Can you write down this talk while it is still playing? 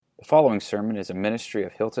The following sermon is a ministry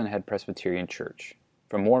of Hilton Head Presbyterian Church.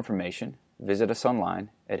 For more information, visit us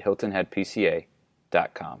online at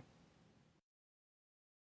hiltonheadpca.com.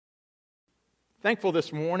 Thankful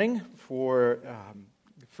this morning for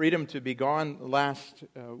freedom to be gone last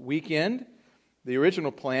weekend. The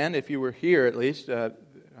original plan, if you were here at least, and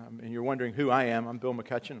you're wondering who I am, I'm Bill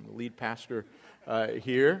McCutcheon, I'm the lead pastor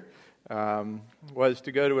here, was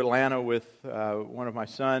to go to Atlanta with one of my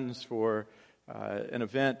sons for an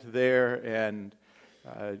event there, and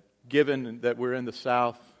given that we're in the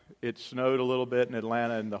South, it snowed a little bit in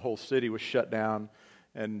Atlanta and the whole city was shut down,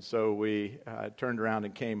 and so we turned around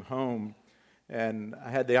and came home. And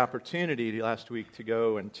I had the opportunity last week to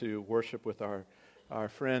go and to worship with our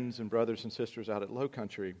friends and brothers and sisters out at Low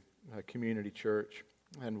Country Community Church,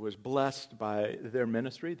 and was blessed by their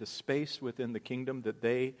ministry, the space within the kingdom that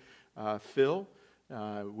they fill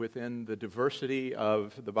within the diversity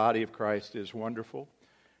of the body of Christ is wonderful.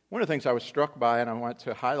 One of the things I was struck by, and I want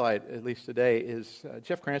to highlight at least today, is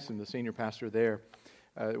Jeff Cranston, the senior pastor there,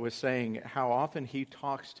 was saying how often he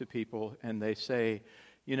talks to people and they say,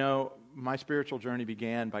 you know, my spiritual journey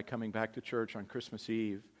began by coming back to church on Christmas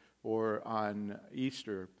Eve or on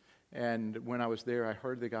Easter. And when I was there, I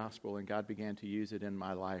heard the gospel and God began to use it in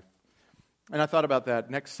my life. And I thought about that.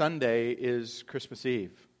 Next Sunday is Christmas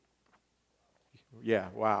Eve. Yeah,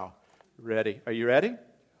 wow. Ready. Are you ready?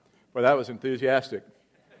 Well, that was enthusiastic.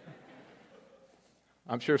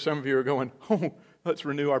 I'm sure some of you are going, oh, let's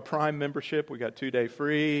renew our Prime membership. We got 2-day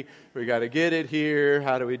free. We got to get it here.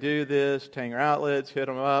 How do we do this? Tanger Outlets, hit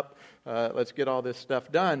them up. Let's get all this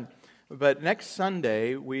stuff done. But next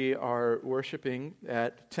Sunday, we are worshiping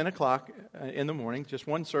at 10 o'clock in the morning, just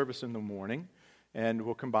one service in the morning, and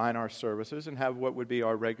we'll combine our services and have what would be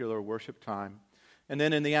our regular worship time. And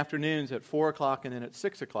then in the afternoons at 4 o'clock and then at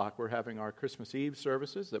 6 o'clock, we're having our Christmas Eve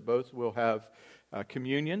services that both will have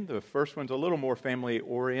communion. The first one's a little more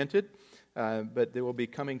family-oriented, but they will be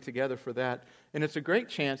coming together for that. And it's a great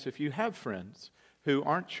chance if you have friends who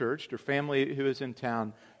aren't churched or family who is in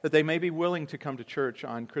town, that they may be willing to come to church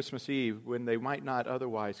on Christmas Eve when they might not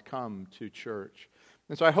otherwise come to church.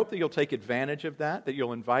 And so I hope that you'll take advantage of that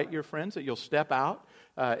you'll invite your friends, that you'll step out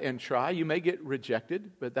and try. You may get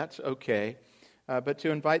rejected, but that's okay. But to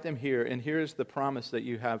invite them here, and here's the promise that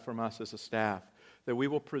you have from us as a staff, that we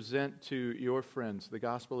will present to your friends the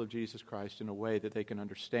gospel of Jesus Christ in a way that they can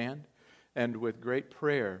understand, and with great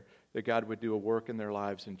prayer that God would do a work in their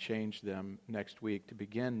lives and change them next week to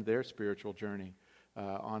begin their spiritual journey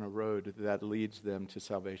on a road that leads them to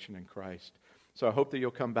salvation in Christ. So I hope that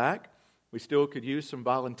you'll come back. We still could use some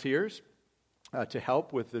volunteers to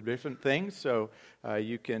help with the different things, so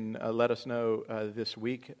you can let us know this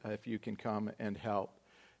week if you can come and help.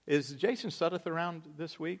 Is Jason Suddeth around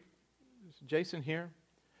this week? Is Jason here?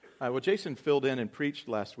 Well, Jason filled in and preached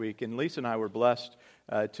last week, and Lisa and I were blessed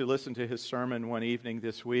to listen to his sermon one evening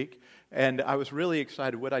this week, and I was really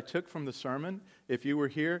excited. What I took from the sermon, if you were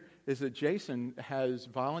here, is that Jason has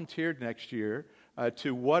volunteered next year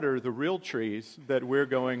to water the real trees that we're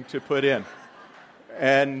going to put in.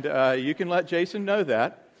 And you can let Jason know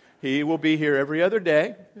that. He will be here every other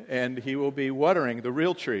day, and he will be watering the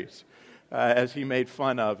real trees, as he made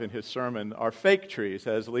fun of in his sermon, our fake trees,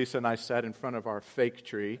 as Lisa and I sat in front of our fake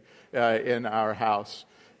tree in our house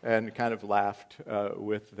and kind of laughed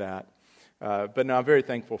with that. But no, I'm very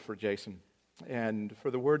thankful for Jason and for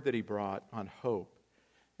the word that he brought on hope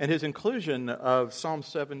and his inclusion of Psalm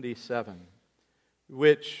 77,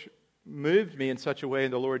 which moved me in such a way,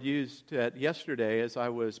 and the Lord used it yesterday as I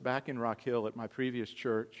was back in Rock Hill at my previous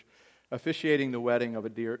church, officiating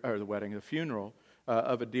the funeral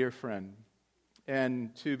of a dear friend,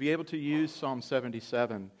 and to be able to use Psalm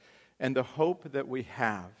 77 and the hope that we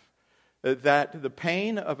have, that the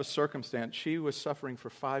pain of a circumstance. She was suffering for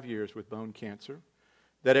 5 years with bone cancer,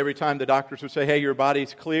 that every time the doctors would say, hey, your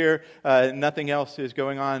body's clear, nothing else is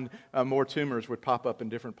going on, more tumors would pop up in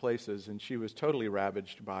different places, and she was totally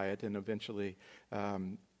ravaged by it, and eventually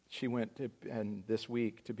she went this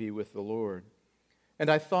week to be with the Lord.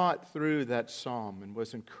 And I thought through that psalm and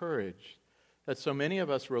was encouraged that so many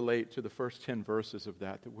of us relate to the first 10 verses of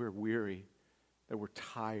that we're weary, that we're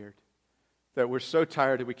tired, that we're so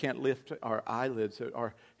tired that we can't lift our eyelids, that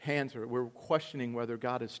our hands we're questioning whether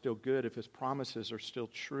God is still good, if His promises are still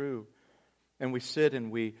true. And we sit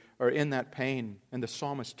and we are in that pain, and the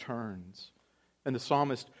psalmist turns. And the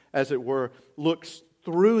psalmist, as it were, looks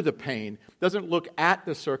through the pain, doesn't look at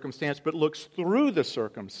the circumstance, but looks through the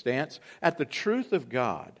circumstance at the truth of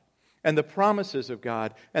God and the promises of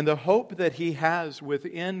God and the hope that he has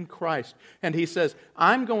within Christ. And he says,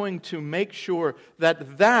 I'm going to make sure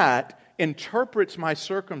that interprets my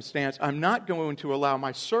circumstance, I'm not going to allow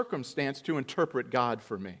my circumstance to interpret God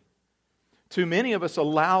for me. Too many of us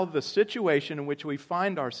allow the situation in which we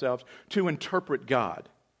find ourselves to interpret God.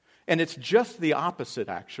 And it's just the opposite,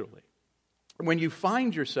 actually. When you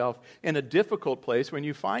find yourself in a difficult place, when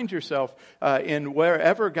you find yourself in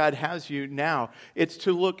wherever God has you now, it's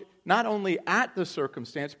to look not only at the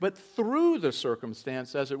circumstance, but through the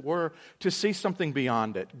circumstance, as it were, to see something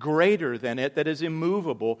beyond it, greater than it, that is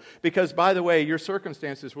immovable. Because, by the way, your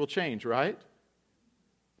circumstances will change, right?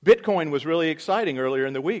 Bitcoin was really exciting earlier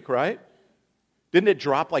in the week, right? Didn't it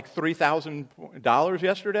drop like $3,000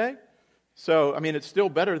 yesterday? So, I mean, it's still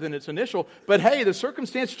better than its initial. But hey, the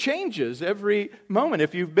circumstance changes every moment.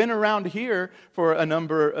 If you've been around here for a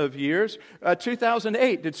number of years,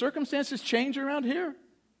 2008, did circumstances change around here?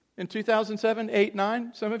 In 2007, 8,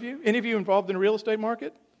 9, some of you? Any of you involved in the real estate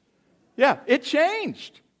market? Yeah, it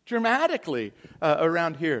changed dramatically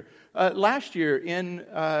around here. Last year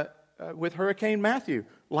with Hurricane Matthew,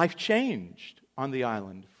 life changed on the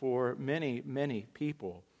island for many, many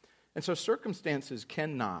people. And so circumstances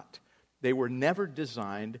cannot. They were never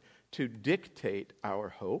designed to dictate our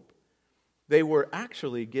hope. They were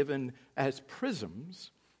actually given as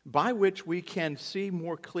prisms by which we can see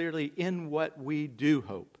more clearly in what we do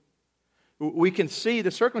hope. We can see the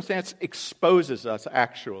circumstance exposes us,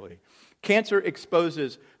 actually. Cancer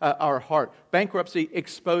exposes our heart. Bankruptcy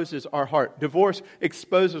exposes our heart. Divorce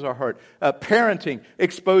exposes our heart. Parenting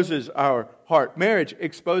exposes our heart. Marriage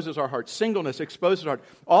exposes our heart. Singleness exposes our heart.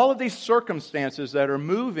 All of these circumstances that are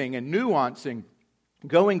moving and nuancing,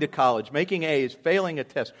 going to college, making A's, failing a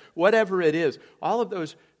test, whatever it is, all of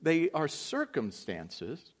those, they are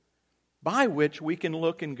circumstances by which we can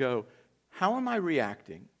look and go, how am I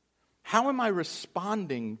reacting? How am I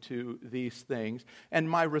responding to these things? And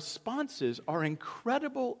my responses are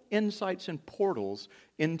incredible insights and portals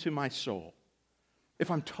into my soul. If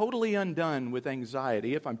I'm totally undone with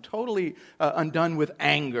anxiety, if I'm totally undone with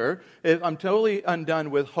anger, if I'm totally undone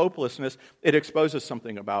with hopelessness, it exposes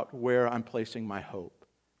something about where I'm placing my hope,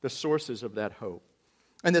 the sources of that hope.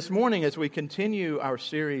 And this morning, as we continue our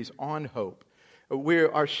series on hope, we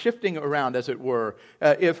are shifting around, as it were.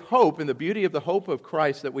 If hope and the beauty of the hope of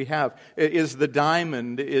Christ that we have is the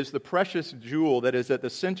diamond, is the precious jewel that is at the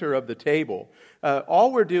center of the table,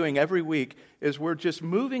 all we're doing every week is we're just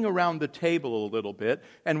moving around the table a little bit,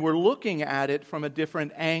 and we're looking at it from a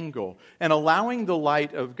different angle and allowing the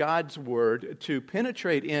light of God's Word to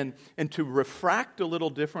penetrate in and to refract a little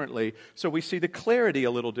differently, so we see the clarity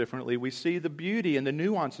a little differently, we see the beauty and the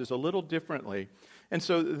nuances a little differently. And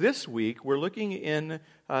so this week, we're looking in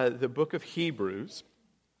the book of Hebrews,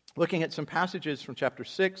 looking at some passages from chapter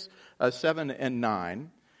 6, 7, and 9.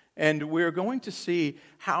 And we're going to see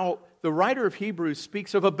how the writer of Hebrews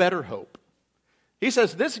speaks of a better hope. He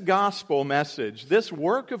says this gospel message, this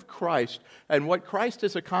work of Christ and what Christ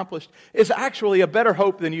has accomplished is actually a better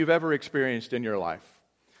hope than you've ever experienced in your life.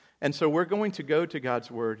 And so we're going to go to God's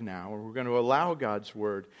Word now, and we're going to allow God's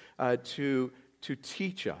Word to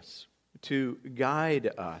teach us, to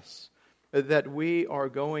guide us, that we are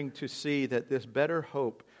going to see that this better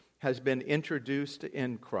hope has been introduced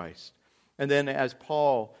in Christ. And then as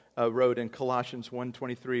Paul wrote in Colossians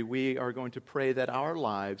 1:23, we are going to pray that our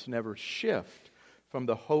lives never shift from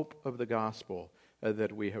the hope of the gospel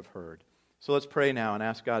that we have heard. So let's pray now and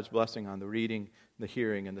ask God's blessing on the reading, the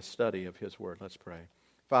hearing, and the study of His Word. Let's pray.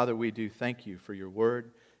 Father, we do thank You for Your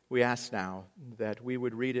Word. We ask now that we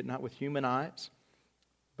would read it not with human eyes,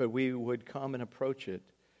 but we would come and approach it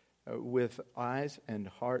with eyes and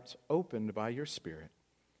hearts opened by Your Spirit,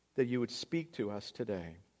 that You would speak to us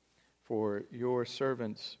today, for Your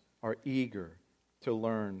servants are eager to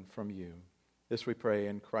learn from You. This we pray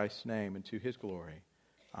in Christ's name and to His glory.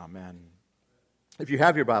 Amen. If you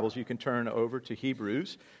have your Bibles, you can turn over to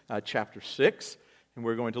Hebrews chapter 6, and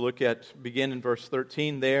we're going to begin in verse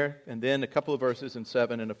 13 there, and then a couple of verses in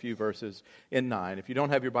 7 and a few verses in 9. If you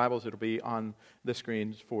don't have your Bibles, it'll be on the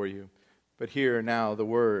screens for you. But hear now the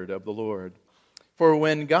word of the Lord. For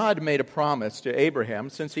when God made a promise to Abraham,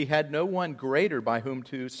 since he had no one greater by whom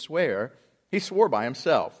to swear, He swore by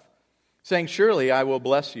Himself, saying, "Surely I will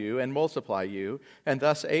bless you and multiply you." And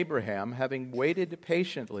thus Abraham, having waited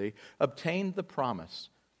patiently, obtained the promise.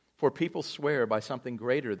 For people swear by something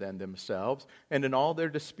greater than themselves, and in all their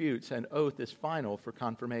disputes an oath is final for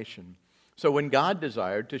confirmation. So when God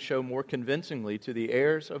desired to show more convincingly to the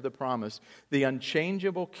heirs of the promise the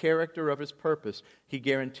unchangeable character of His purpose, He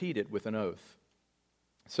guaranteed it with an oath,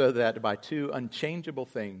 so that by two unchangeable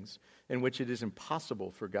things in which it is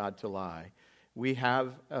impossible for God to lie, we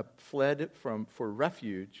have fled for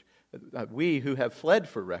refuge we who have fled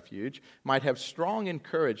for refuge might have strong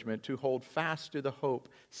encouragement to hold fast to the hope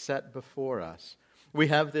set before us. We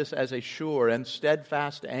have this as a sure and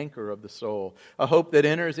steadfast anchor of the soul, a hope that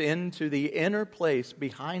enters into the inner place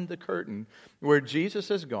behind the curtain where Jesus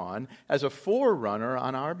has gone as a forerunner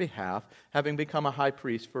on our behalf, having become a high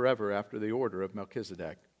priest forever after the order of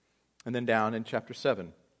Melchizedek. And then down in chapter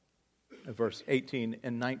 7, verse 18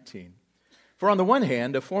 and 19. For on the one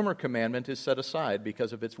hand, a former commandment is set aside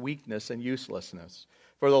because of its weakness and uselessness,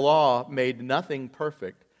 for the law made nothing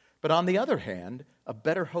perfect. But on the other hand, a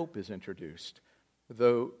better hope is introduced,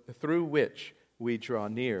 though through which we draw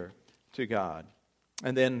near to God.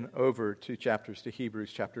 And then over 2 chapters to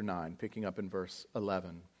Hebrews chapter 9, picking up in verse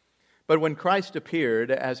 11. But when Christ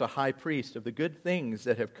appeared as a high priest of the good things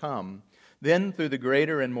that have come, then through the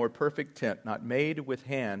greater and more perfect tent, not made with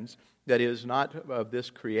hands, that is, not of this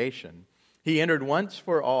creation, he entered once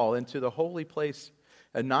for all into the holy place,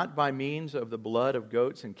 and not by means of the blood of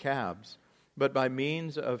goats and calves, but by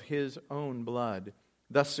means of his own blood,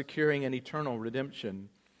 thus securing an eternal redemption.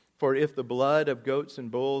 For if the blood of goats and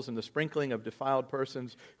bulls and the sprinkling of defiled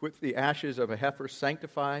persons with the ashes of a heifer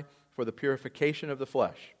sanctify for the purification of the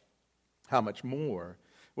flesh, how much more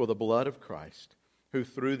will the blood of Christ, who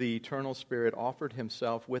through the eternal Spirit offered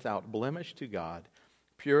himself without blemish to God,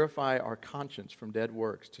 purify our conscience from dead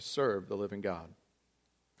works to serve the living God?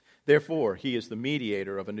 Therefore, he is the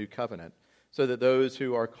mediator of a new covenant, so that those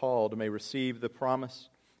who are called may receive the promised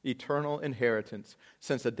eternal inheritance,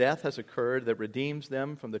 since a death has occurred that redeems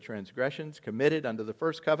them from the transgressions committed under the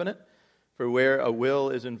first covenant. For where a will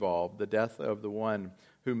is involved, the death of the one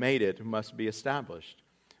who made it must be established.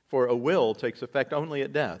 For a will takes effect only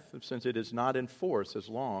at death, since it is not in force as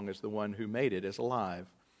long as the one who made it is alive.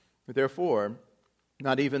 Therefore,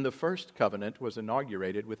 not even the first covenant was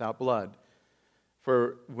inaugurated without blood.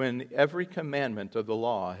 For when every commandment of the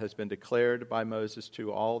law has been declared by Moses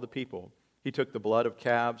to all the people, he took the blood of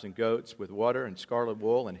calves and goats with water and scarlet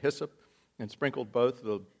wool and hyssop and sprinkled both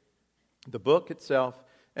the book itself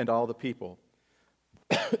and all the people,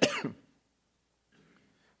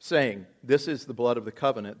 saying, "This is the blood of the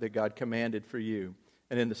covenant that God commanded for you."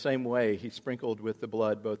 And in the same way, he sprinkled with the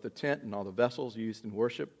blood both the tent and all the vessels used in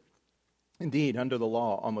worship. Indeed, under the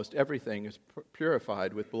law, almost everything is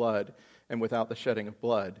purified with blood, and without the shedding of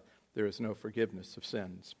blood, there is no forgiveness of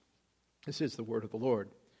sins. This is the word of the Lord.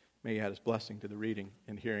 May he add his blessing to the reading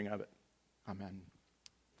and hearing of it. Amen.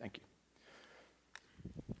 Thank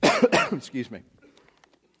you. Excuse me.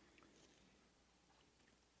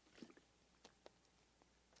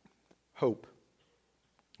 Hope.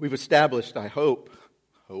 We've established, I hope,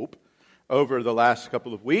 over the last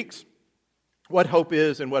couple of weeks, what hope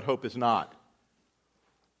is and what hope is not.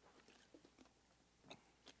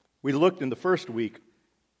 We looked in the first week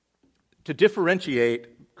to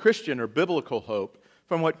differentiate Christian or biblical hope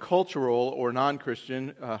from what cultural or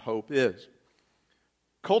non-Christian hope is.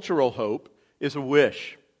 Cultural hope is a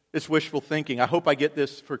wish. It's wishful thinking. I hope I get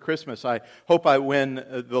this for Christmas. I hope I win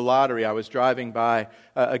the lottery. I was driving by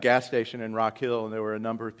a gas station in Rock Hill, and there were a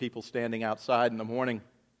number of people standing outside in the morning,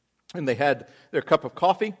 and they had their cup of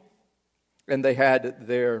coffee, and they had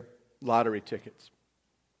their lottery tickets,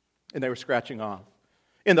 and they were scratching off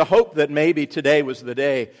in the hope that maybe today was the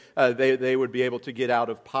day they would be able to get out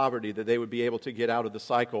of poverty, that they would be able to get out of the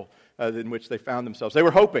cycle in which they found themselves. They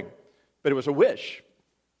were hoping, but it was a wish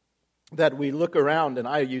that we look around. And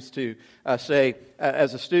I used to say,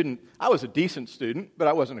 as a student, I was a decent student, but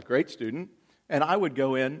I wasn't a great student, and I would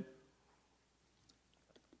go into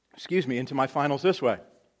my finals this way.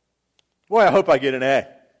 Boy, I hope I get an A.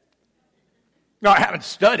 No, I haven't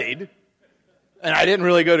studied, and I didn't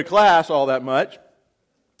really go to class all that much.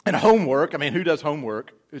 And homework, who does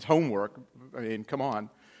homework? It's homework. Come on.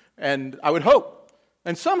 And I would hope.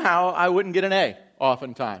 And somehow I wouldn't get an A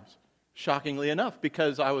oftentimes, shockingly enough,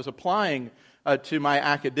 because I was applying to my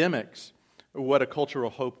academics what a cultural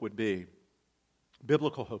hope would be.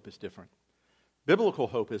 Biblical hope is different. Biblical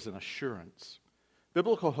hope is an assurance.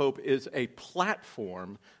 Biblical hope is a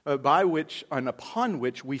platform by which and upon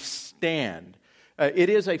which we stand. It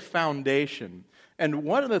is a foundation. And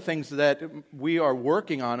one of the things that we are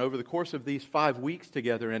working on over the course of these 5 weeks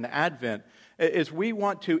together in Advent is we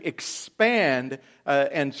want to expand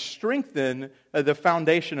and strengthen the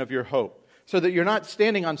foundation of your hope, so that you're not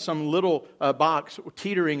standing on some little box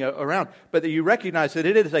teetering around, but that you recognize that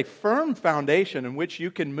it is a firm foundation in which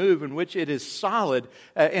you can move, in which it is solid,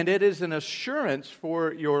 and it is an assurance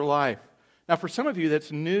for your life. Now, for some of you,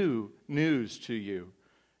 that's new news to you.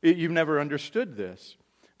 You've never understood this.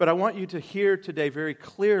 But I want you to hear today very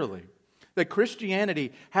clearly that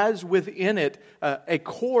Christianity has within it a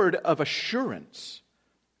cord of assurance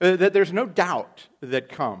that there's no doubt that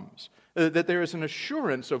comes, that there is an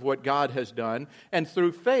assurance of what God has done, and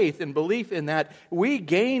through faith and belief in that, we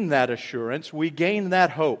gain that assurance, we gain that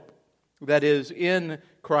hope that is in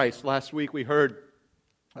Christ. Last week we heard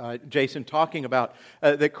Jason talking about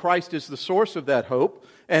that Christ is the source of that hope,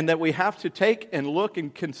 and that we have to take and look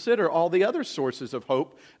and consider all the other sources of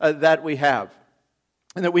hope that we have,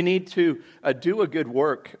 and that we need to do a good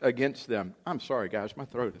work against them. I'm sorry, guys, my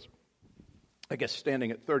throat is, I guess,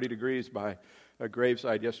 standing at 30 degrees by a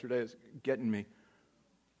graveside yesterday is getting me.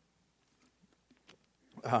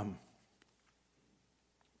 And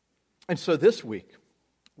so this week,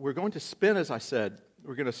 we're going to spin, as I said,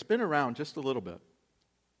 we're going to spin around just a little bit.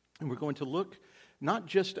 And we're going to look not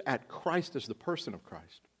just at Christ as the person of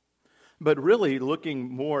Christ, but really looking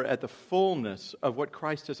more at the fullness of what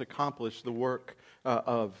Christ has accomplished, the work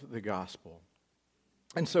of the gospel.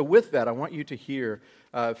 And so with that, I want you to hear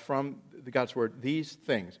from God's Word these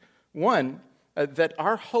things. One, that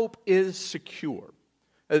our hope is secure.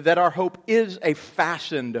 That our hope is a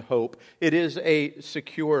fastened hope. It is a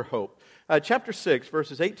secure hope. Chapter 6,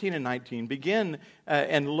 verses 18 and 19 begin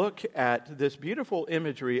and look at this beautiful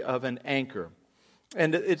imagery of an anchor.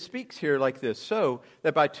 And it speaks here like this: so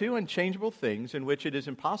that by two unchangeable things in which it is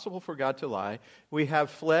impossible for God to lie, we have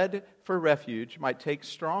fled for refuge, might take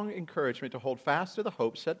strong encouragement to hold fast to the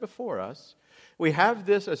hope set before us. We have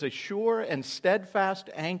this as a sure and steadfast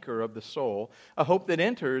anchor of the soul, a hope that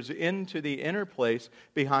enters into the inner place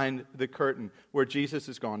behind the curtain, where Jesus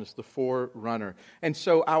is gone as the forerunner. And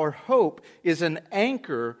so our hope is an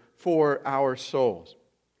anchor for our souls.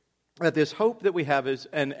 That this hope that we have is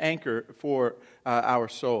an anchor for our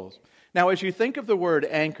souls. Now, as you think of the word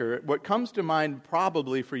anchor, what comes to mind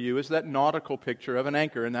probably for you is that nautical picture of an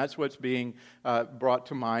anchor, and that's what's being brought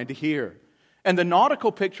to mind here. And the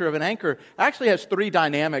nautical picture of an anchor actually has three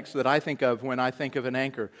dynamics that I think of when I think of an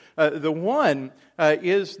anchor. The one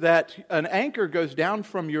is that an anchor goes down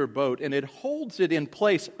from your boat and it holds it in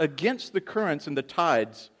place against the currents and the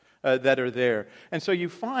tides that are there. And so you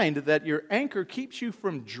find that your anchor keeps you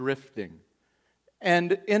from drifting.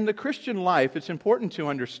 And in the Christian life, it's important to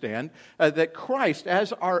understand that Christ,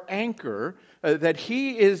 as our anchor, that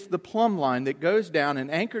He is the plumb line that goes down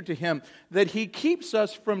and anchored to Him, that He keeps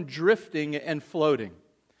us from drifting and floating.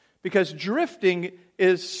 Because drifting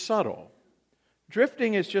is subtle.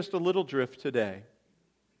 Drifting is just a little drift today,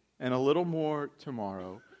 and a little more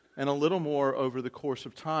tomorrow, and a little more over the course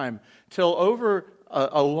of time, till over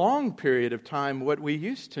a long period of time, what we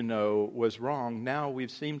used to know was wrong, now we've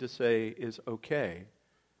seemed to say is okay.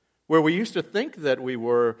 Where we used to think that we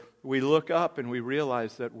were, we look up and we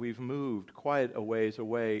realize that we've moved quite a ways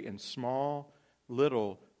away in small,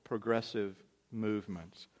 little, progressive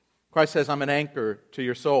movements. Christ says, I'm an anchor to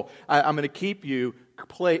your soul. I'm going to keep you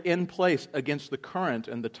in place against the current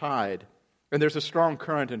and the tide. And there's a strong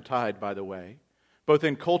current and tide, by the way, both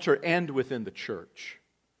in culture and within the church.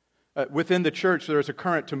 Within the church, there is a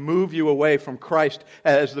current to move you away from Christ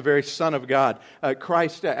as the very Son of God,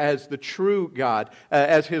 Christ as the true God,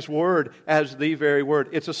 as His Word as the very Word.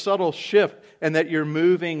 It's a subtle shift, and that you're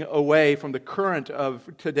moving away from the current of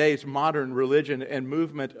today's modern religion, and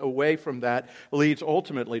movement away from that leads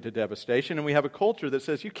ultimately to devastation. And we have a culture that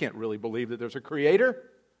says, you can't really believe that there's a Creator.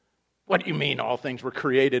 What do you mean all things were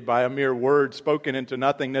created by a mere word spoken into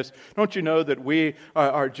nothingness? Don't you know that we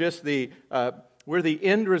are just we're the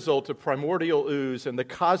end result of primordial ooze and the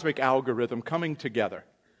cosmic algorithm coming together,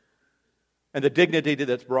 and the dignity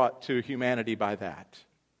that's brought to humanity by that?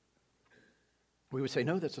 We would say,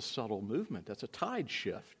 no, that's a subtle movement. That's a tide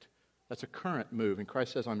shift. That's a current move. And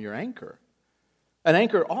Christ says, I'm your anchor. An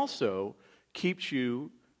anchor also keeps you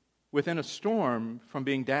within a storm from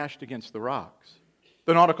being dashed against the rocks.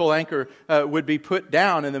 The nautical anchor would be put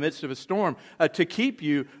down in the midst of a storm to keep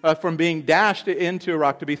you from being dashed into a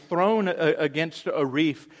rock, to be thrown against a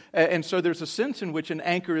reef. And so there's a sense in which an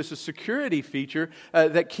anchor is a security feature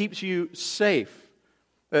that keeps you safe,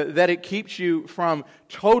 that it keeps you from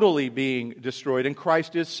totally being destroyed. And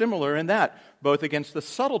Christ is similar in that, both against the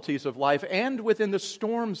subtleties of life and within the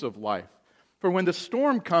storms of life. For when the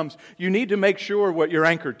storm comes, you need to make sure what you're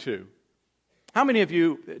anchored to. How many of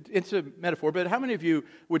you, it's a metaphor, but how many of you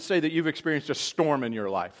would say that you've experienced a storm in your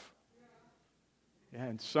life? Yeah,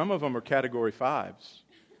 and some of them are Category 5s.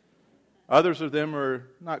 Others of them are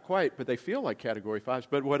not quite, but they feel like Category 5s.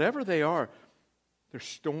 But whatever they are, they're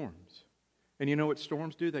storms. And you know what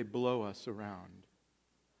storms do? They blow us around.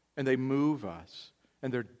 And they move us.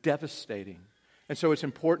 And they're devastating. And so it's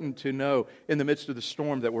important to know in the midst of the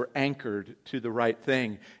storm that we're anchored to the right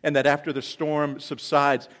thing. And that after the storm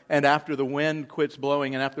subsides, and after the wind quits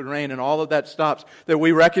blowing, and after the rain and all of that stops, that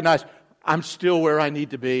we recognize, I'm still where I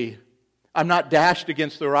need to be. I'm not dashed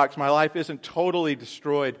against the rocks. My life isn't totally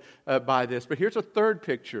destroyed by this. But here's a third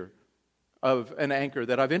picture of an anchor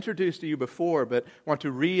that I've introduced to you before, but want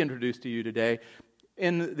to reintroduce to you today.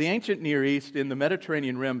 In the ancient Near East, in the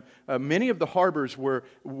Mediterranean Rim, many of the harbors were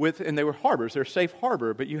and they were harbors, they're safe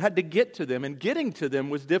harbor, but you had to get to them, and getting to them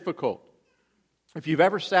was difficult. If you've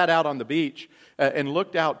ever sat out on the beach and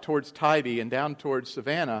looked out towards Tybee and down towards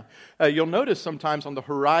Savannah, you'll notice sometimes on the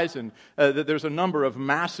horizon that there's a number of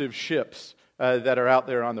massive ships that are out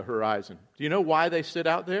there on the horizon. Do you know why they sit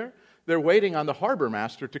out there? They're waiting on the harbor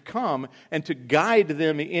master to come and to guide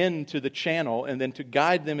them into the channel and then to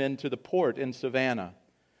guide them into the port in Savannah.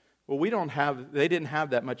 Well, they didn't have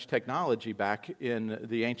that much technology back in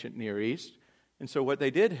the ancient Near East. And so what they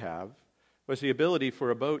did have was the ability for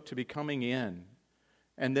a boat to be coming in,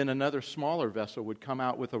 and then another smaller vessel would come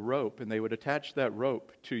out with a rope, and they would attach that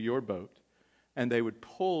rope to your boat, and they would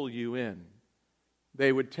pull you in.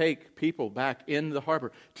 They would take people back in the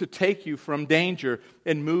harbor to take you from danger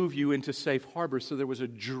and move you into safe harbor. So there was a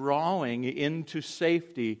drawing into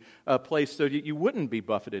safety place so that you wouldn't be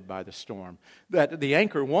buffeted by the storm. That the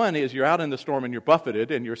anchor one is you're out in the storm and you're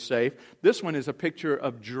buffeted and you're safe. This one is a picture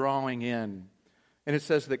of drawing in. And it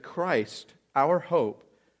says that Christ, our hope,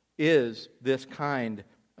 is this kind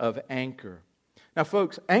of anchor. Now,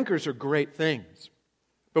 folks, anchors are great things.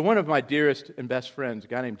 But one of my dearest and best friends, a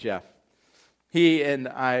guy named Jeff, he and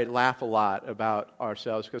I laugh a lot about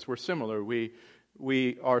ourselves because we're similar. We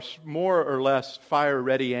are more or less fire,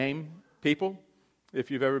 ready, aim people.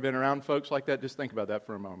 If you've ever been around folks like that, just think about that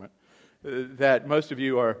for a moment. That most of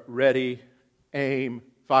you are ready, aim,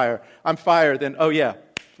 fire. I'm fire, then, oh yeah,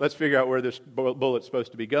 let's figure out where this bullet's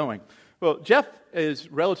supposed to be going. Well, Jeff is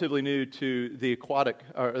relatively new to the aquatic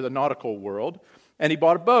or the nautical world, and he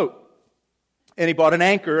bought a boat. And he bought an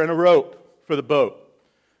anchor and a rope for the boat.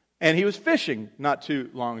 And he was fishing not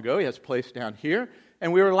too long ago. He has a place down here.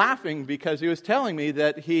 And we were laughing because he was telling me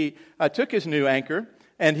that he took his new anchor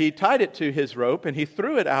and he tied it to his rope and he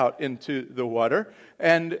threw it out into the water.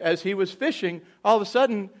 And as he was fishing, all of a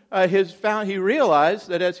sudden he realized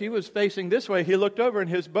that as he was facing this way, he looked over and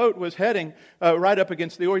his boat was heading right up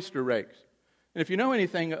against the oyster rakes. And if you know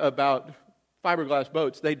anything about fiberglass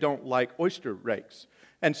boats, they don't like oyster rakes.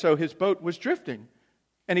 And so his boat was drifting.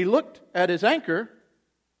 And he looked at his anchor.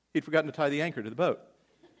 He'd forgotten to tie the anchor to the boat.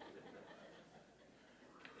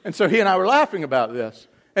 And so he and I were laughing about this.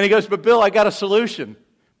 And he goes, but Bill, I got a solution.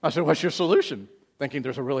 I said, what's your solution? Thinking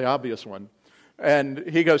there's a really obvious one. And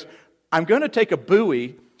he goes, I'm going to take a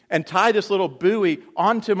buoy and tie this little buoy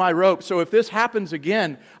onto my rope so if this happens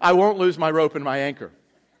again, I won't lose my rope and my anchor.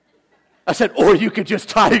 I said, or you could just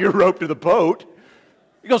tie your rope to the boat.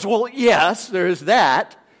 He goes, well, yes, there is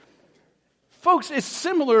that. Folks, it's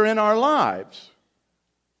similar in our lives.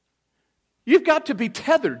 You've got to be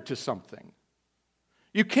tethered to something.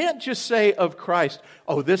 You can't just say of Christ,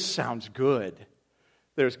 oh, this sounds good.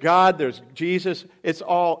 There's God, there's Jesus, it's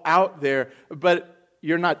all out there, but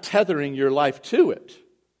you're not tethering your life to it.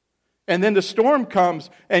 And then the storm comes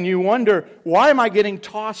and you wonder, why am I getting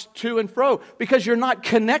tossed to and fro? Because you're not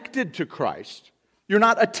connected to Christ. You're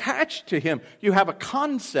not attached to Him. You have a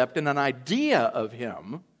concept and an idea of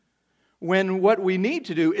Him, when what we need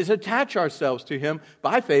to do is attach ourselves to Him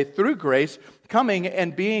by faith, through grace, coming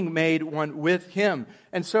and being made one with Him.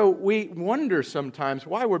 And so we wonder sometimes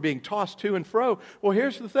why we're being tossed to and fro. Well,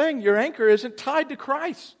 here's the thing. Your anchor isn't tied to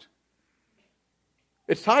Christ.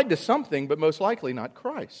 It's tied to something, but most likely not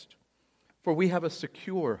Christ. For we have a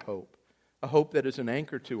secure hope, a hope that is an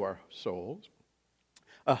anchor to our souls,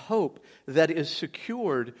 a hope that is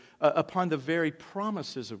secured upon the very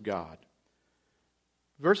promises of God.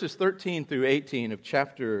 Verses 13 through 18 of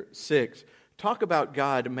chapter 6 talk about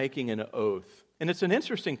God making an oath. And it's an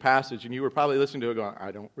interesting passage, and you were probably listening to it going,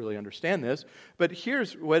 I don't really understand this. But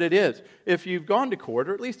here's what it is. If you've gone to court,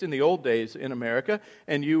 or at least in the old days in America,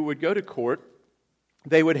 and you would go to court,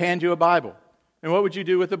 they would hand you a Bible. And what would you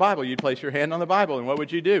do with the Bible? You'd place your hand on the Bible, and what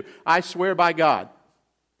would you do? I swear by God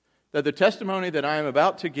that the testimony that I am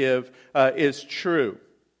about to give is true.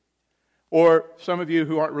 Or some of you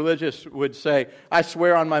who aren't religious would say, I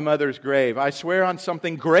swear on my mother's grave. I swear on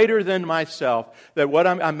something greater than myself, that what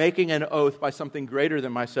I'm making an oath by something greater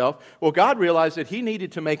than myself. Well, God realized that He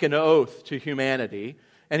needed to make an oath to humanity,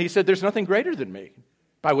 and He said, there's nothing greater than me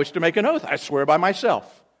by which to make an oath. I swear by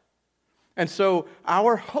myself. And so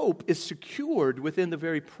our hope is secured within the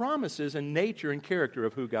very promises and nature and character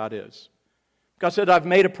of who God is. God said, I've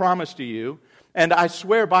made a promise to you, and I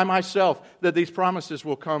swear by myself that these promises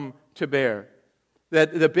will come to bear.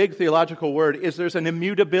 That the big theological word is there's an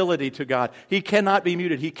immutability to God. He cannot be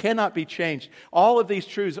muted. He cannot be changed. All of these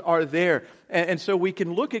truths are there. And so we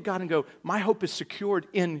can look at God and go, my hope is secured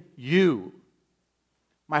in you.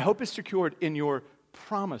 My hope is secured in your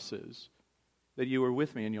promises that you are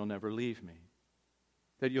with me and you'll never leave me.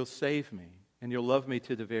 That you'll save me and you'll love me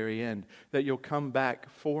to the very end. That you'll come back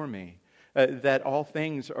for me. That all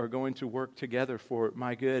things are going to work together for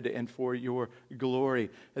my good and for your glory.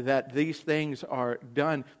 That these things are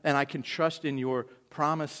done and I can trust in your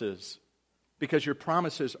promises because your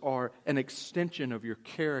promises are an extension of your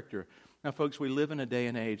character. Now, folks, we live in a day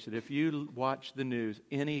and age that if you watch the news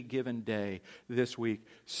any given day this week,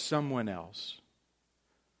 someone else,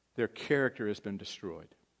 their character has been destroyed.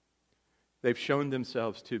 They've shown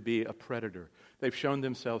themselves to be a predator. They've shown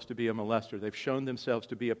themselves to be a molester. They've shown themselves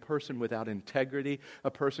to be a person without integrity, a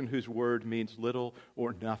person whose word means little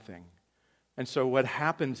or nothing. And so what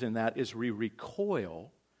happens in that is we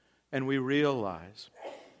recoil and we realize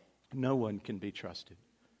no one can be trusted.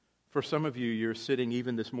 For some of you, you're sitting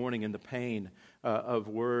even this morning in the pain of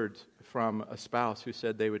words from a spouse who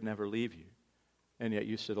said they would never leave you, and yet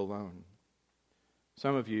you sit alone.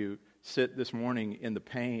 Some of you sit this morning in the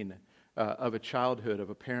pain of a childhood of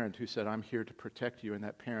a parent who said, I'm here to protect you, and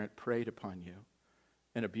that parent preyed upon you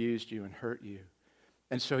and abused you and hurt you.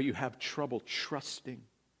 And so you have trouble trusting.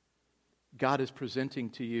 God is presenting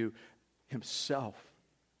to you Himself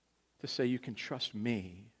to say, you can trust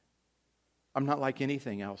me. I'm not like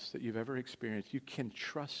anything else that you've ever experienced. You can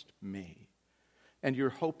trust me. And your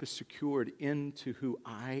hope is secured into who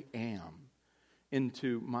I am,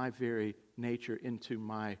 into my very nature, into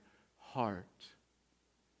my heart.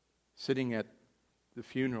 Sitting at the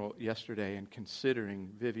funeral yesterday and considering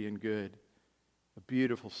Vivian Good, a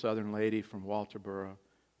beautiful Southern lady from Walterboro,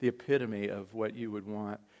 the epitome of what you would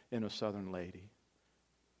want in a Southern lady.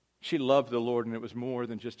 She loved the Lord, and it was more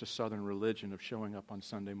than just a Southern religion of showing up on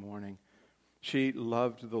Sunday morning. She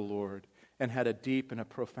loved the Lord and had a deep and a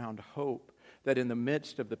profound hope that in the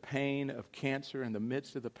midst of the pain of cancer, in the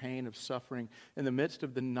midst of the pain of suffering, in the midst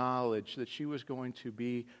of the knowledge that she was going to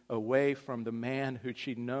be away from the man who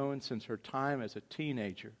she'd known since her time as a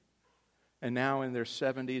teenager, and now in their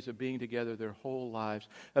 70s of being together their whole lives,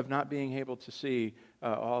 of not being able to see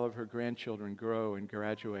all of her grandchildren grow and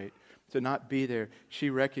graduate, to not be there,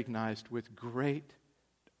 she recognized with great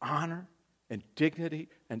honor and dignity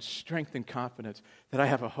and strength and confidence that I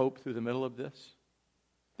have a hope through the middle of this.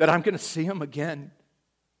 That I'm going to see Him again.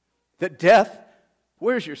 That death,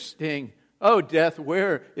 where's your sting? Oh, death,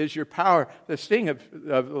 where is your power? The sting of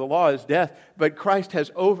the law is death, but Christ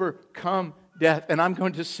has overcome death, and I'm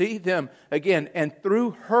going to see them again. And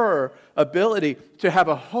through her ability to have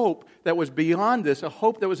a hope that was beyond this, a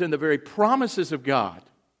hope that was in the very promises of God,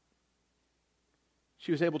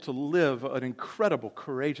 she was able to live an incredible,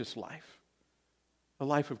 courageous life. A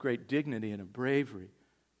life of great dignity and of bravery.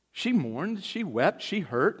 She mourned, she wept, she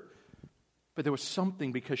hurt, but there was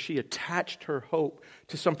something because she attached her hope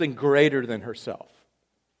to something greater than herself.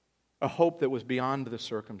 A hope that was beyond the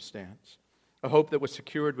circumstance. A hope that was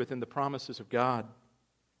secured within the promises of God.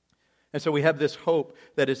 And so we have this hope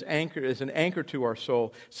that is an anchor to our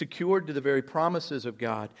soul, secured to the very promises of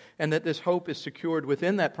God, and that this hope is secured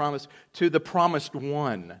within that promise to the promised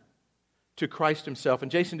one, to Christ Himself. And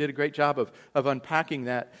Jason did a great job of unpacking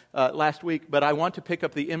that last week, but I want to pick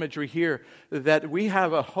up the imagery here that we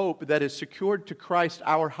have a hope that is secured to Christ,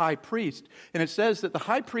 our high priest. And it says that the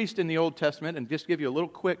high priest in the Old Testament, and just to give you a little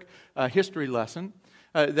quick history lesson,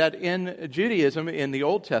 that in Judaism, in the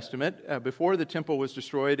Old Testament, before the temple was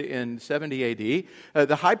destroyed in 70 AD,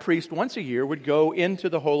 the high priest once a year would go into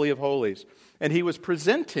the Holy of Holies. And he was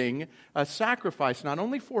presenting a sacrifice not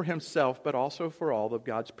only for himself, but also for all of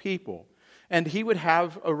God's people. And he would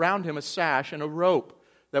have around him a sash and a rope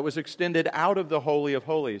that was extended out of the Holy of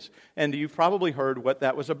Holies. And you've probably heard what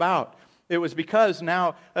that was about. It was because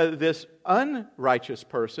now this unrighteous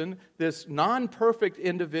person, this non-perfect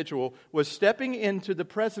individual, was stepping into the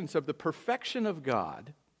presence of the perfection of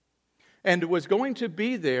God and was going to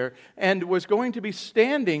be there and was going to be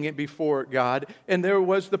standing before God. And there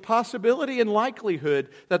was the possibility and likelihood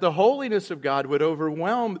that the holiness of God would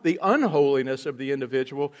overwhelm the unholiness of the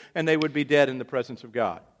individual and they would be dead in the presence of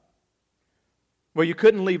God. Well, you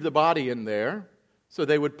couldn't leave the body in there, so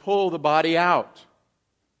they would pull the body out.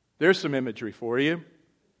 There's some imagery for you.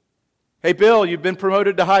 Hey, Bill, you've been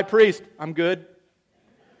promoted to high priest. I'm good.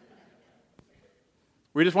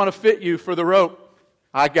 We just want to fit you for the rope.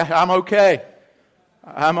 I'm okay.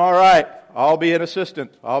 I'm all right. I'll be an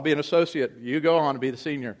assistant. I'll be an associate. You go on to be the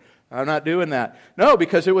senior. I'm not doing that. No,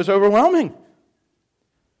 because it was overwhelming.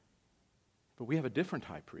 But we have a different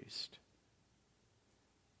high priest.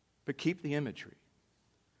 But keep the imagery.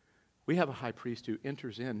 We have a high priest who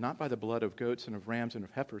enters in not by the blood of goats and of rams and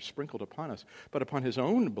of heifers sprinkled upon us, but upon his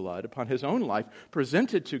own blood, upon his own life,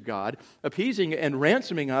 presented to God, appeasing and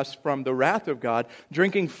ransoming us from the wrath of God,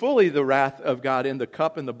 drinking fully the wrath of God in the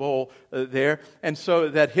cup and the bowl there, and so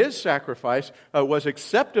that his sacrifice was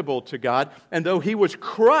acceptable to God. And though he was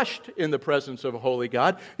crushed in the presence of a holy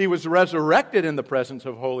God, he was resurrected in the presence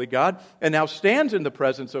of holy God, and now stands in the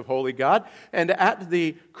presence of holy God. And at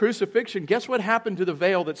the crucifixion, guess what happened to the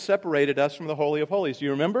veil that separated us from the Holy of Holies? Do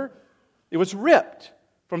you remember? It was ripped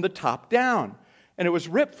from the top down. And it was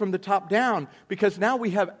ripped from the top down because now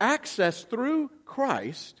we have access through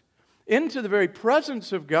Christ into the very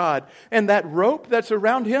presence of God. And that rope that's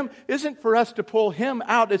around him isn't for us to pull him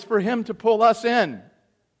out, it's for him to pull us in.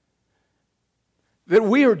 That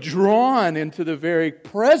we are drawn into the very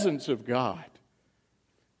presence of God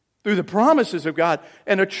through the promises of God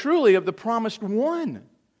and are truly of the promised one,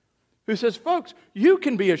 who says, folks, you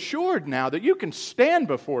can be assured now that you can stand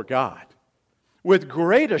before God with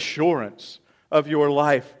great assurance of your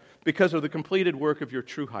life because of the completed work of your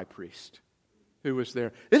true high priest who was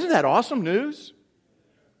there. Isn't that awesome news?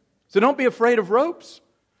 So don't be afraid of ropes.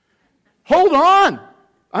 Hold on.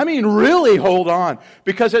 I mean, really hold on.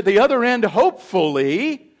 Because at the other end,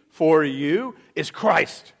 hopefully, for you, is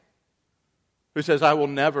Christ, who says, I will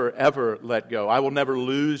never, ever let go. I will never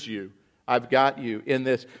lose you. I've got you in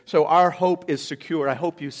this. So our hope is secure. I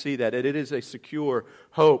hope you see that. It is a secure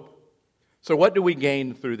hope. So what do we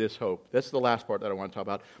gain through this hope? That's the last part that I want to talk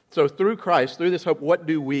about. So through Christ, through this hope, what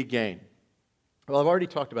do we gain? Well, I've already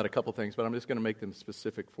talked about a couple things, but I'm just going to make them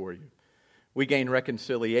specific for you. We gain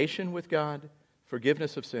reconciliation with God,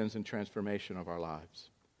 forgiveness of sins, and transformation of our lives.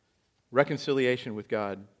 Reconciliation with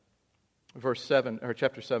God.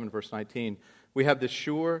 Chapter 7, verse 19. We have this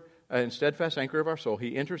sure and steadfast anchor of our soul.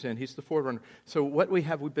 He enters in. He's the forerunner. So what we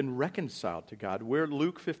have, we've been reconciled to God. Where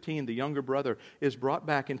Luke 15, the younger brother, is brought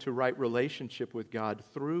back into right relationship with God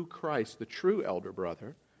through Christ, the true elder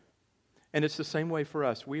brother. And it's the same way for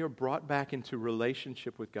us. We are brought back into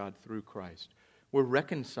relationship with God through Christ. We're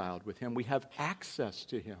reconciled with Him. We have access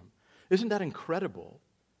to Him. Isn't that incredible?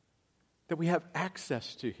 That we have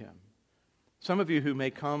access to Him. Some of you who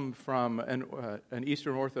may come from an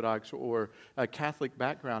Eastern Orthodox or a Catholic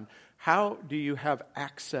background, how do you have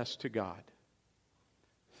access to God?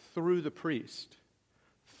 Through the priest,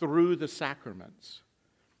 through the sacraments.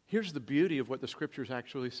 Here's the beauty of what the Scriptures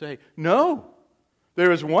actually say. No!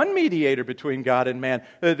 There is one mediator between God and man.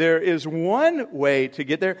 There is one way to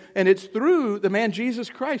get there, and it's through the man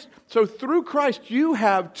Jesus Christ. So through Christ, you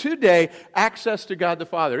have today access to God the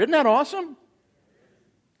Father. Isn't that awesome?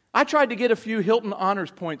 I tried to get a few Hilton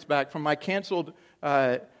Honors points back from my canceled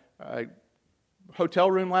hotel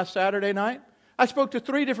room last Saturday night. I spoke to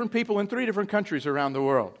 3 different people in 3 different countries around the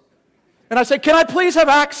world. And I said, can I please have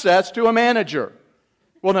access to a manager?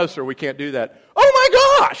 Well, no, sir, we can't do that. Oh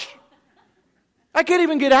my gosh! I can't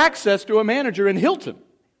even get access to a manager in Hilton.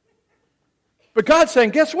 But God's saying,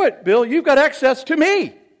 guess what, Bill? You've got access to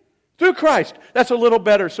me through Christ. That's a little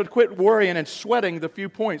better, so quit worrying and sweating the few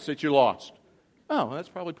points that you lost. Oh, well, that's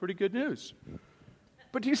probably pretty good news.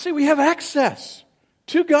 But do you see, we have access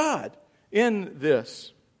to God in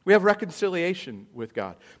this. We have reconciliation with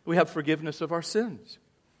God. We have forgiveness of our sins.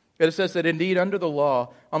 And it says that indeed under the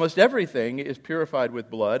law, almost everything is purified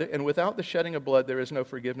with blood, and without the shedding of blood, there is no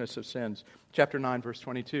forgiveness of sins. Chapter 9, verse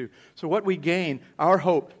 22. So what we gain, our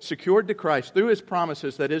hope, secured to Christ through His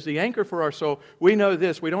promises, that is the anchor for our soul, we know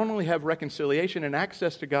this. We don't only have reconciliation and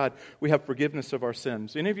access to God, we have forgiveness of our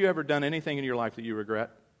sins. Any of you ever done anything in your life that you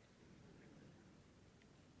regret?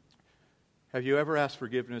 Have you ever asked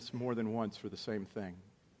forgiveness more than once for the same thing?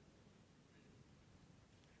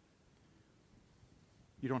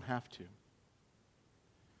 You don't have to.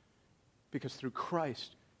 Because through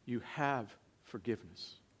Christ, you have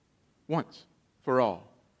forgiveness. Once for all.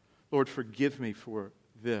 Lord, forgive me for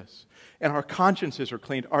this. And our consciences are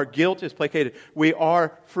cleaned. Our guilt is placated. We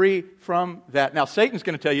are free from that. Now, Satan's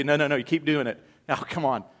going to tell you, no, you keep doing it. Now, come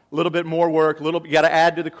on. A little bit more work, you got to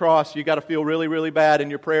add to the cross. You got to feel really, really bad in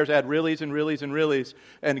your prayers. Add reallys and reallys and reallys.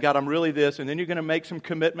 And God, I'm really this. And then you're going to make some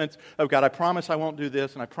commitments of, God, I promise I won't do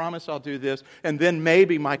this. And I promise I'll do this. And then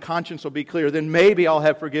maybe my conscience will be clear. Then maybe I'll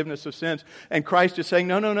have forgiveness of sins. And Christ is saying,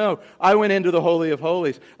 no. I went into the Holy of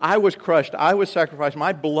Holies. I was crushed. I was sacrificed.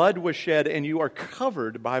 My blood was shed. And you are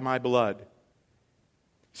covered by my blood.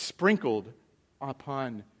 Sprinkled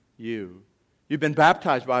upon you. You've been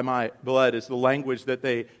baptized by my blood is the language that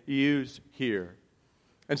they use here.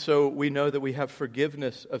 And so we know that we have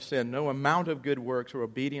forgiveness of sin. No amount of good works or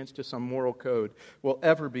obedience to some moral code will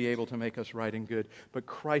ever be able to make us right and good. But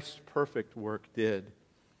Christ's perfect work did.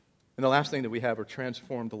 And the last thing that we have are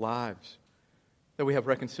transformed lives. That we have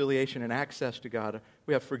reconciliation and access to God.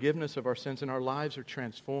 We have forgiveness of our sins, and our lives are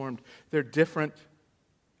transformed. They're different.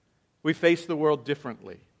 We face the world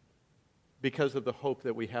differently because of the hope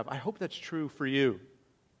that we have. I hope that's true for you.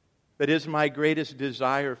 That is my greatest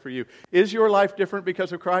desire for you. Is your life different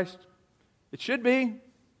because of Christ? It should be.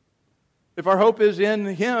 If our hope is in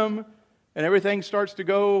Him and everything starts to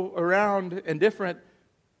go around and different,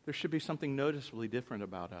 there should be something noticeably different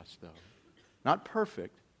about us, though. Not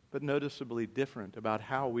perfect, but noticeably different about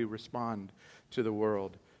how we respond to the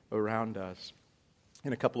world around us.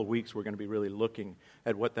 In a couple of weeks, we're going to be really looking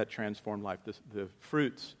at what that transformed life, the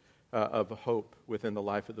fruits of hope within the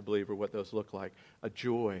life of the believer, what those look like. A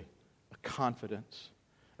joy, a confidence,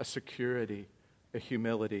 a security, a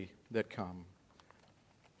humility that come.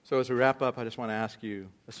 So as we wrap up, I just want to ask you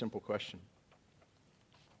a simple question.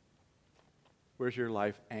 Where's your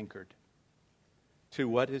life anchored? To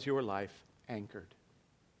what is your life anchored?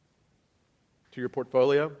 To your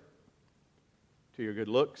portfolio? To your good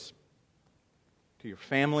looks? To your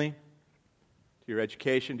family? To your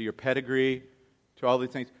education? To your pedigree? To all these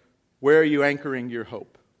things? Where are you anchoring your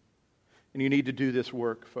hope? And you need to do this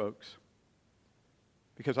work, folks.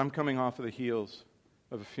 Because I'm coming off of the heels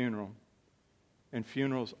of a funeral. And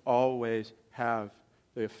funerals always have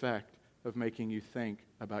the effect of making you think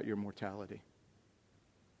about your mortality.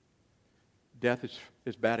 Death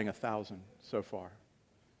is batting 1,000 so far.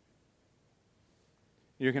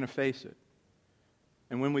 You're going to face it.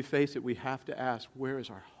 And when we face it, we have to ask, where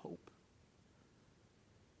is our hope?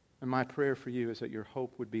 And my prayer for you is that your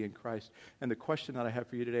hope would be in Christ. And the question that I have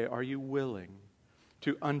for you today, are you willing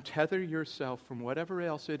to untether yourself from whatever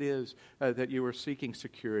else it is that you are seeking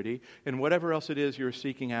security, and whatever else it is you are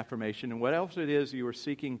seeking affirmation, and what else it is you are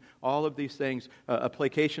seeking all of these things, a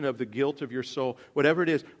placation of the guilt of your soul, whatever it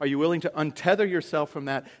is, are you willing to untether yourself from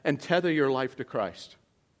that and tether your life to Christ?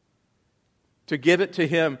 To give it to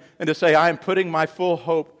Him and to say, I am putting my full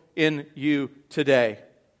hope in you today.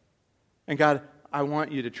 And God, I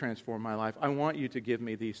want you to transform my life. I want you to give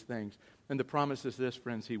me these things. And the promise is this,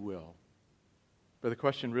 friends, He will. But the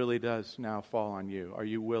question really does now fall on you. Are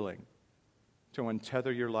you willing to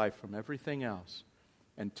untether your life from everything else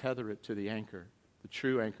and tether it to the anchor, the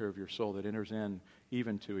true anchor of your soul that enters in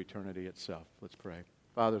even to eternity itself? Let's pray.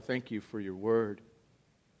 Father, thank you for your word.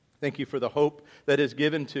 Thank you for the hope that is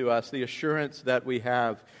given to us, the assurance that we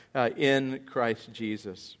have in Christ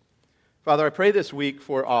Jesus. Father, I pray this week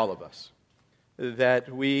for all of us,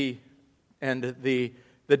 that we and the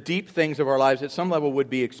deep things of our lives at some level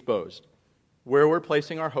would be exposed. Where we're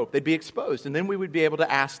placing our hope, they'd be exposed. And then we would be able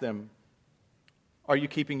to ask them, are you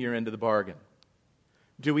keeping your end of the bargain?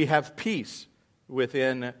 Do we have peace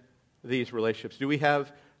within these relationships? Do we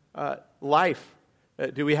have life?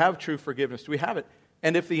 Do we have true forgiveness? Do we have it?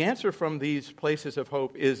 And if the answer from these places of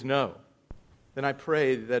hope is no, then I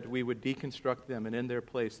pray that we would deconstruct them, and in their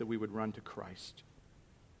place that we would run to Christ,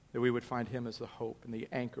 that we would find Him as the hope and the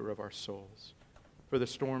anchor of our souls. For the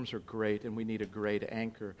storms are great, and we need a great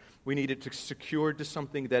anchor. We need it to secure to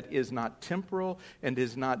something that is not temporal and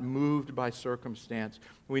is not moved by circumstance.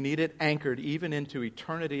 We need it anchored even into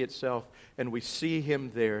eternity itself, and we see Him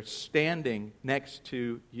there standing next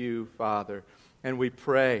to you, Father. And we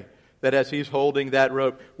pray that as He's holding that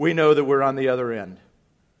rope, we know that we're on the other end,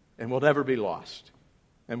 and we'll never be lost,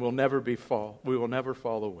 and we will never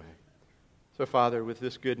fall away. So, Father, with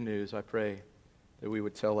this good news, I pray that we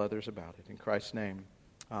would tell others about it. In Christ's name,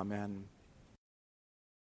 amen.